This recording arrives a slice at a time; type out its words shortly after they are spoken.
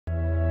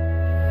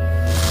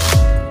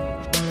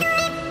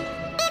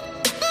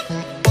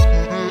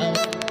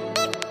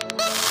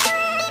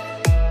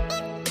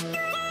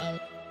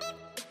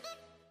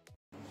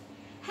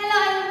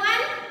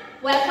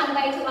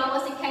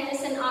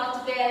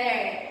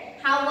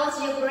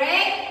your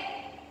break?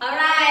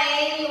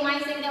 Alright, you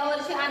might think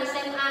that you had the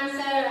same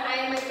answer.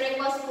 My break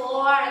was 4.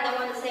 I don't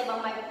want to say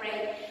about my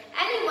break.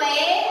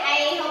 Anyway,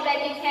 I hope that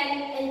you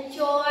can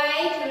enjoy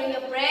during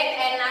your break.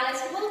 And now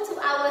let's move to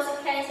our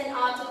second lesson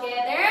all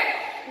together.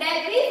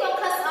 Then we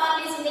focus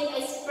on listening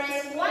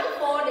express 1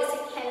 for the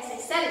second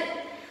session.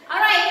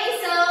 Alright,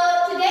 so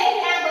today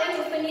we are going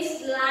to finish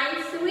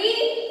line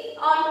 3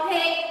 on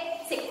page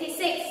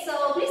 66.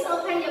 So please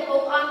open your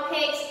book on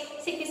page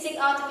 66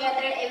 all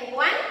together,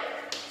 everyone.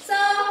 So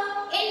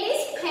in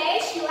this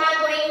page, you are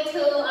going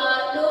to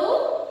do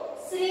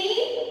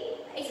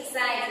 3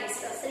 exercises,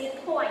 so 3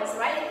 points,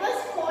 right? The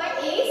first point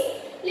is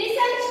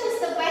listen, choose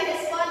the best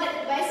response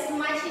that best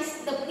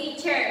matches the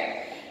picture.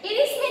 It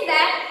is mean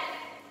that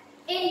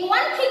in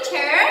one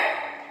picture,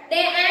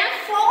 there are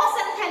 4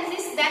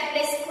 sentences that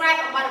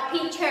describe about a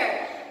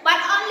picture, but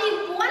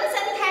only 1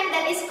 sentence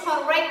that is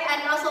correct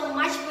and also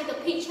match with the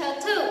picture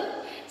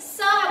too.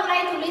 So I would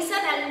like to listen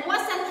and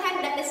what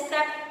sentence that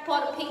describe for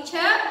the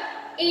picture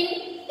in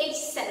each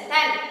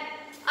sentence.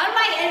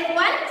 Alright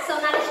everyone, so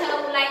now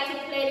I would like to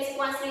play this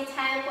 1 3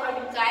 times for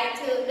you guys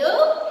to do,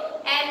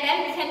 and then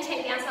we can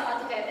check the answer all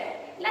together.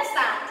 Let's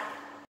start.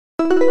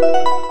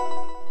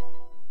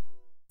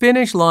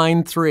 Finish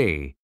line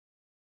 3.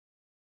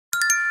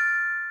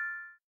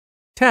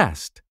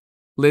 Test.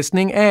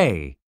 Listening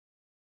A.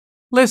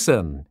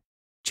 Listen.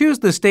 Choose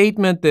the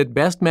statement that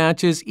best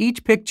matches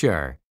each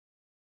picture.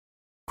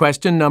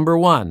 Question number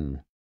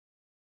 1.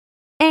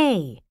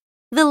 A.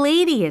 The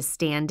lady is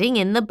standing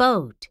in the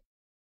boat.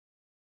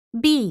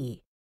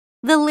 B.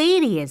 The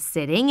lady is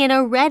sitting in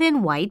a red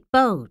and white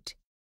boat.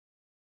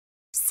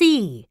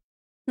 C.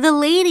 The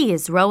lady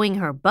is rowing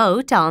her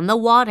boat on the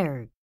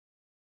water.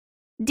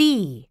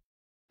 D.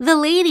 The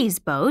lady's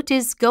boat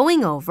is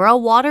going over a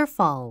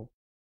waterfall.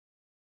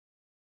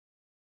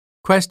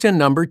 Question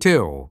number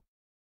 2.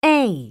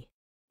 A.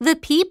 The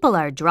people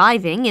are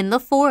driving in the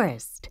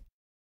forest.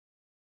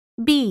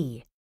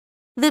 B.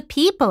 The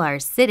people are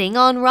sitting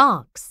on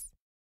rocks.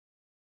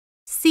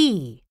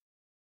 C.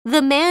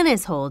 The man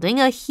is holding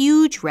a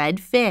huge red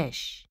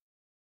fish.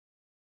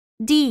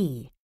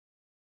 D.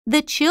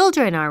 The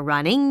children are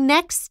running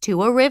next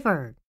to a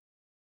river.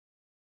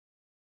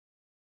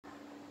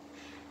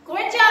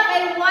 Great job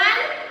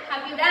everyone!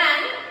 Have you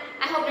done?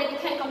 I hope that you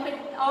can complete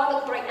all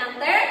the correct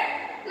answer.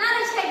 Now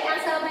let's check the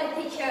answer by the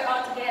picture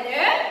all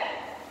together.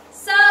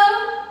 So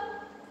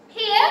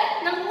here,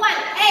 number 1,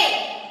 A.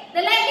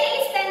 The lady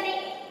is standing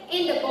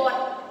in the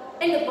boat.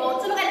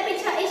 So look at the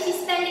picture. Is she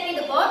standing in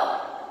the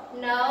boat?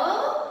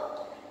 No.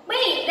 B.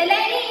 The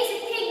lady is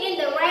sitting in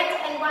the red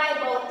and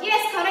white boat.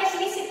 Yes, correct.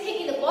 She is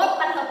sitting in the boat,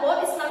 but her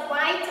boat is not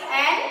white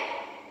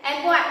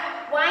and what?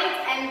 White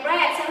and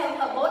red. So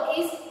her boat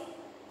is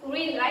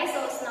green, right?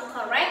 So it's not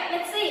correct.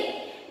 Let's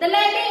see. The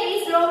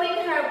lady is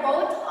rowing her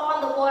boat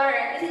on the water.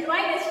 Is it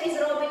right that she is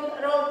rowing her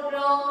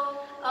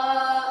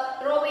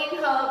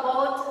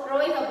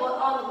boat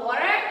on the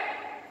water?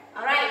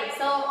 Alright,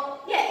 so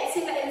yeah, it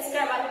seems like it's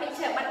described by the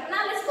picture. But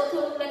now let's go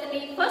to letter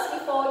B first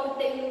before you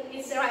think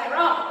it's right or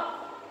wrong.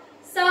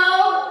 So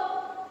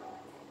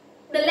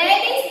the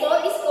lady's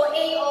boat is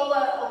going over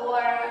a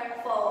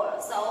waterfall.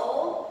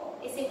 So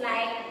it seems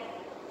like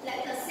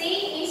letter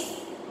C is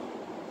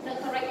the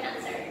correct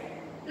answer.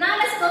 Now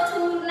let's go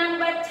to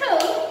number 2.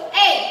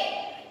 A.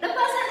 The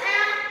person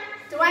are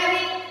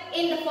driving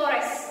in the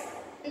forest.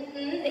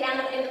 They are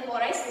not in the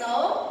forest,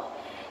 no.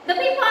 The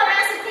people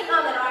are sitting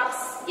on the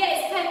rocks. Yeah,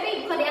 it can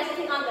be because they are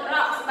sitting on the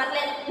rocks. But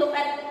let's look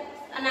at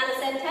another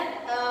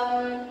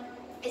sentence.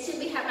 It should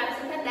be another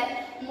sentence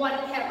that more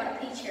detail about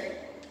the picture.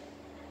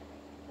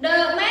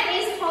 The man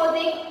is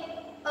holding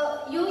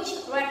a huge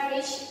red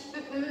fish.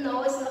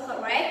 No, it's not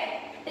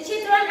correct. The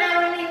children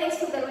are running next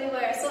to the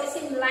river. So it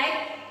seems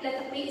like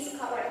letter B is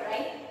correct,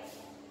 right?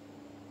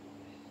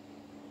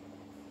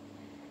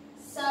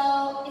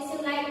 So it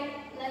seems like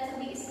letter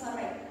B is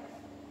correct.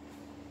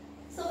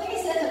 So what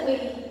is letter B?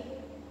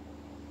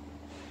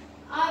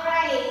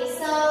 Alright,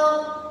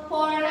 so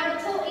for number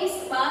 2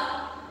 is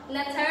about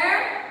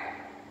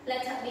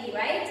letter B,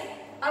 right?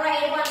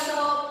 Alright everyone,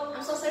 so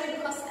I'm so sorry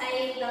because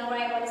I don't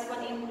write about this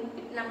one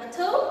in number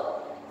 2.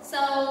 So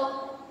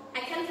I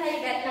can tell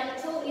you that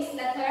number 2 is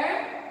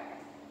letter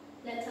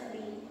B.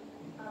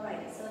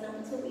 Alright, so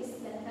number 2 is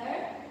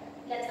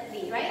letter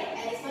B, right?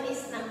 And this one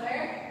is number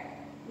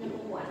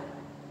 1.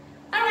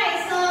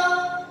 Alright, so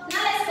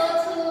now let's go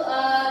to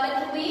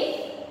letter B.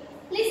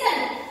 Listen,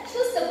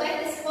 choose the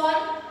best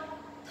response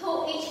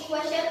to each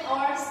question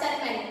or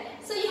statement.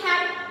 So you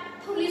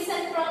have to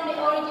listen from the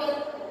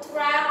original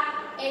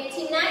track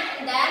 89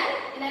 and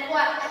then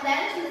what? And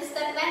then to the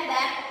statement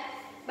that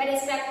by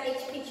describe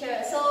each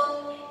picture.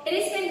 So it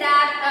is mean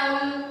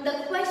that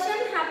the question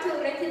have to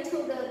relate to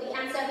the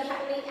answer. We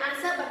have the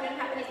answer, but we don't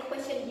have any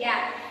question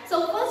yet.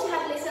 So first you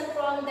have to listen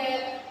from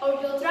the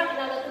audio track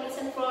in order to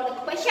listen for the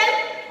question,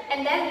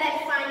 and then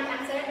let's find the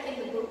answer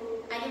in the book.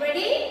 Are you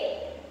ready?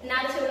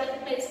 Now let's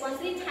play this 1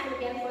 3 times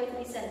again for you to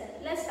listen.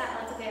 Let's start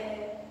all together.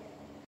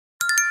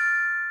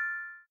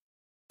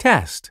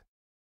 Test.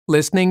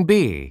 Listening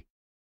B.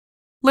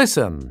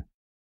 Listen.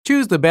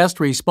 Choose the best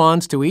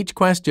response to each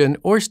question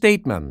or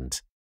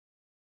statement.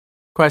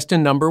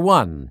 Question number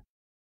 1.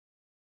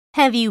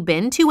 Have you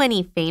been to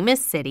any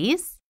famous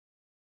cities?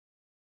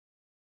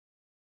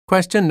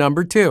 Question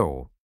number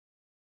 2.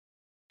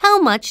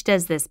 How much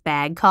does this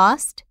bag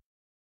cost?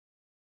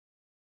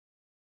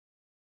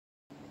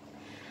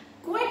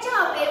 Great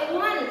job,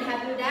 everyone.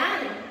 Have you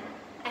done?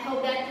 I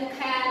hope that you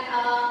can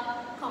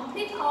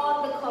complete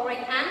all the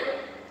correct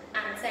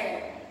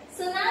answer.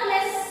 So now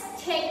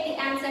let's check the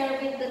answer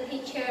with the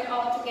teacher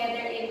all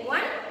together,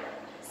 everyone.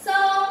 So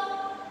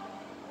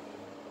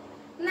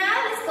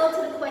now let's go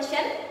to the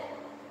question.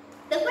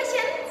 The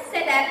question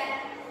said that,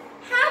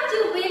 have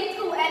you been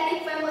to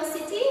any famous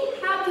city?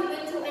 Have you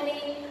been to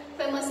any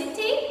famous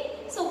city?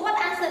 So what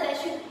answer that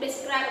should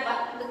describe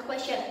about the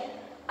question?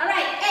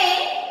 Alright, A,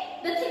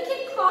 the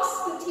ticket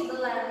costs $50.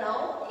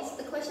 No,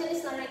 the question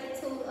is not related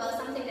to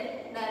something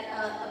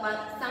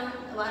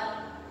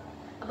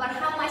about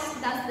how much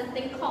does the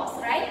thing cost,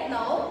 right?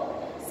 No.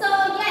 So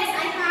yes,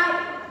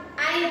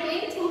 I've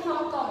been to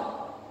Hong Kong.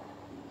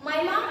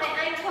 My mom and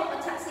I took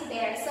a taxi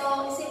there.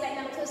 So it seems like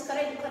number 2 is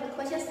correct because the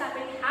question starts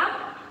with have.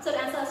 So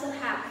the answer is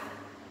have.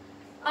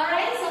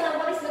 Alright, so now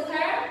what is the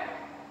term?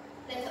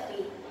 Letter B.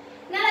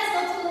 Now let's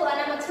go to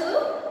number 2.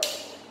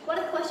 What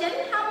is the question?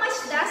 How much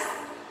does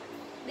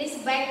this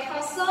bag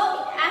cost? So it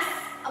asks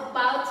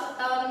about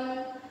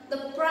the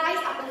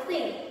price of the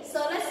thing.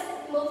 So let's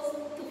move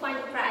to find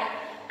the price.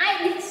 I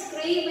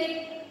disagree with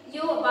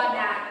you about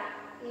that.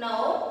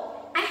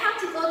 No. I have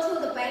to go to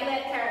the bag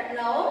letter.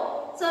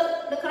 No. So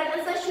the correct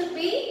answer should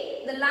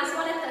be the last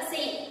one, letter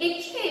C.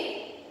 It's cheap.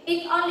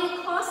 It only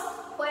costs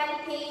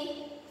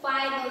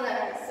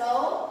 $25. So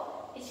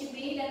it should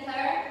be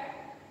letter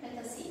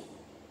C.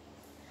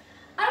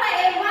 Alright,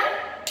 everyone.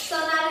 So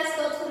now let's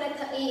go to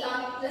letter E.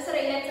 Let's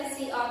read letter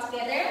C all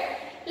together.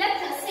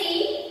 Letter C.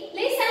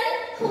 Listen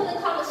to the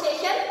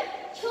conversation.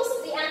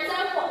 Choose the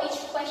answer for each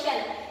question.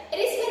 It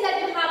is mean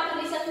that you have to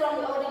listen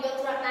from the audio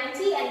track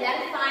 90 and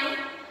then find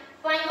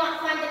the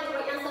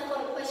correct answer for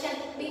the question.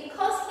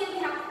 Because here we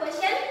have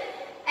question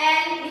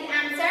and the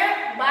answer,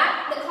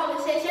 but the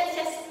conversation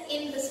just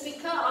in the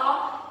speaker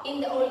or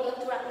in the audio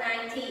track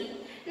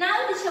 90.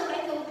 Now the teacher would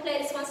like to play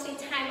this 1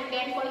 time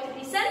again for you to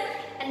listen,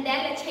 and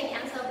then let's change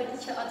answer with the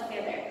teacher all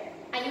together.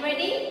 Are you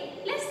ready?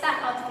 Let's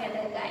start all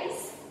together,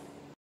 guys.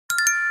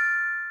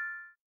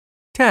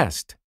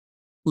 Test.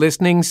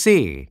 Listening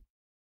C.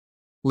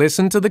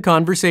 Listen to the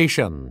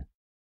conversation.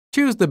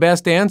 Choose the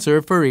best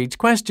answer for each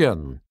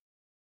question.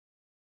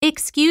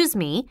 Excuse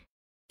me,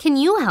 can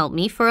you help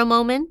me for a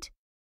moment?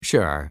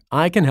 Sure,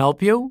 I can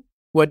help you.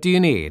 What do you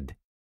need?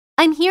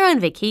 I'm here on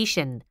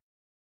vacation.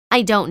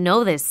 I don't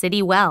know this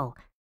city well.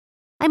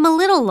 I'm a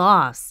little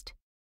lost.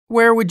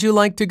 Where would you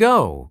like to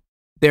go?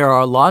 There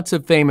are lots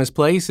of famous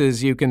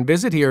places you can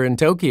visit here in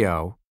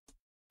Tokyo.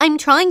 I'm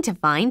trying to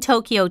find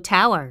Tokyo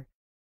Tower.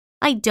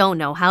 I don't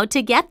know how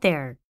to get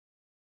there.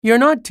 You're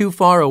not too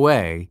far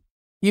away.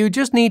 You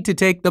just need to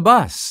take the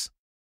bus.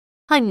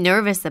 I'm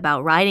nervous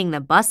about riding the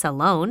bus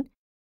alone.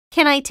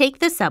 Can I take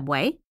the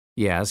subway?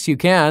 Yes, you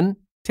can.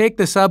 Take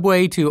the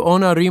subway to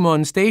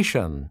Onarimon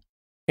Station.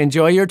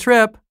 Enjoy your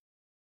trip.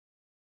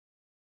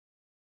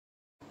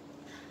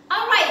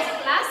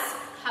 Alright, class.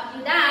 Have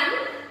you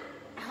done?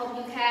 I hope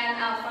you can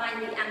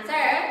find the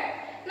answer.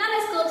 Now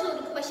let's go to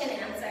the question and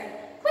answer.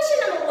 Question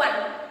number 1.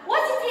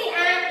 What city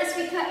are the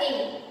speaker in?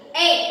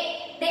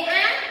 A. They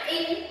are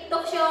in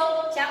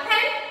Tokyo,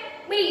 Japan.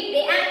 B.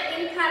 They are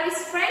in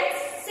Paris, France.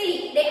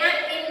 C. They are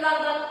in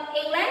London,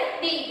 England.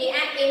 D. They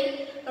are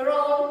in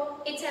Rome,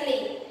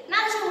 Italy. Now I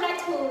would like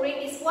to read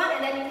this one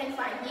and then you can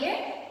find here.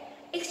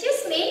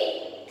 Excuse me,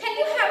 can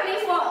you help me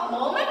for a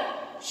moment?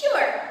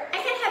 Sure, I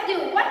can help you.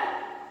 What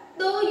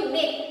do you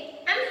need?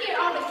 I'm here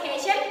on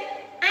vacation.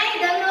 I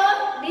don't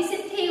know this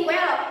city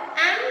well.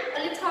 I'm a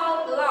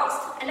little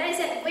lost. And I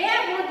said, where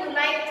would you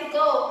like to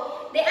go?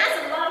 There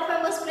are a lot of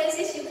famous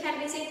places you can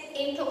visit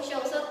in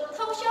Tokyo. So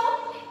Tokyo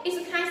is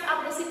a kind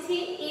of the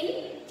city in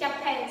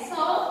Japan.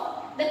 So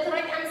the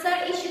correct answer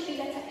should be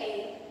letter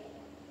A.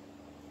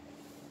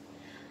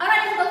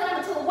 Alright, let's go to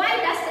number 2. Why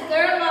does the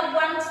girl not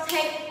want to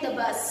take the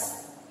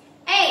bus?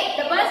 A.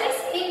 The buses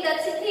in the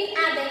city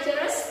are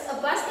dangerous. A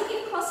bus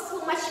ticket costs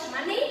too much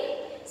money.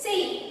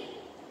 C.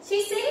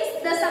 She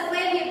thinks the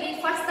subway will be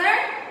faster.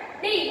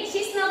 D.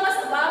 She's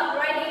nervous about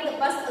riding the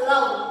bus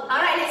alone.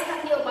 Alright, let's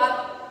continue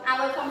about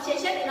our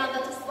conversation in order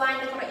to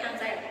find the correct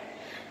answer.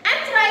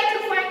 I'm trying to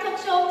find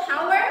Tokyo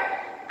Tower.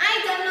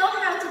 I don't know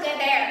how to get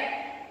there.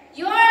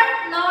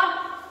 You're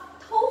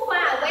not too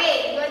far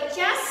away. You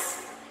just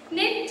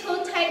need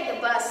to take the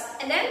bus.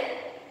 And then,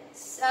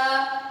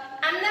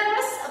 I'm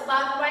nervous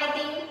about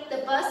riding the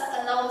bus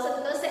alone. So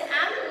the girl said,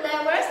 I'm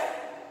nervous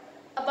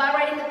about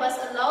riding the bus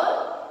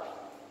alone.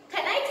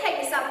 Can I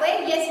take the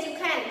subway? Yes, you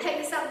can. Take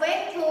the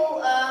subway to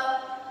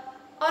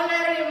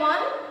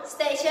Onarimon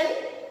Station.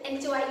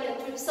 Enjoy your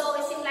trip. So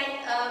it seems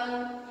like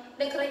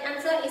the correct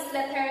answer is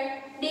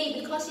letter D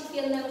because she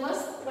feels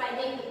nervous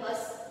riding the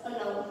bus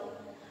alone.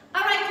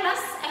 Alright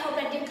class, I hope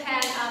that you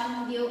can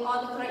give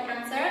all the correct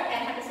answer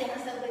and have the same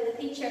answer with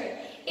the teacher.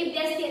 If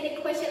there's still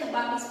any question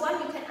about this one,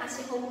 you can ask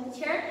your home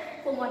teacher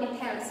for more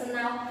details. So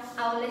now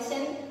our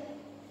lesson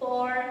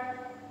for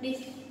this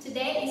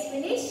today is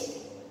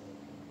finished,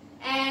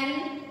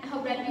 and I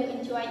hope that you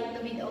enjoyed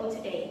the video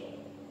today.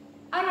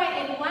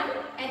 Alright everyone,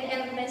 at the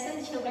end of the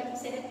lesson, teacher would like to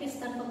say that please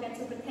don't forget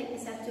to protect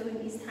yourself during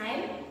this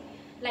time.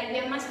 Like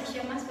wear mask and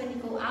share mask when you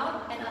go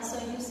out, and also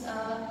use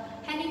a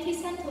handy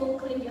tissue to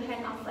clean your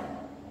hand often.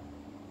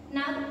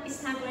 Now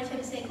it's time for us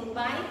to say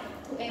goodbye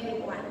to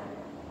everyone.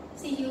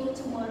 See you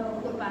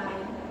tomorrow.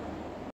 Goodbye.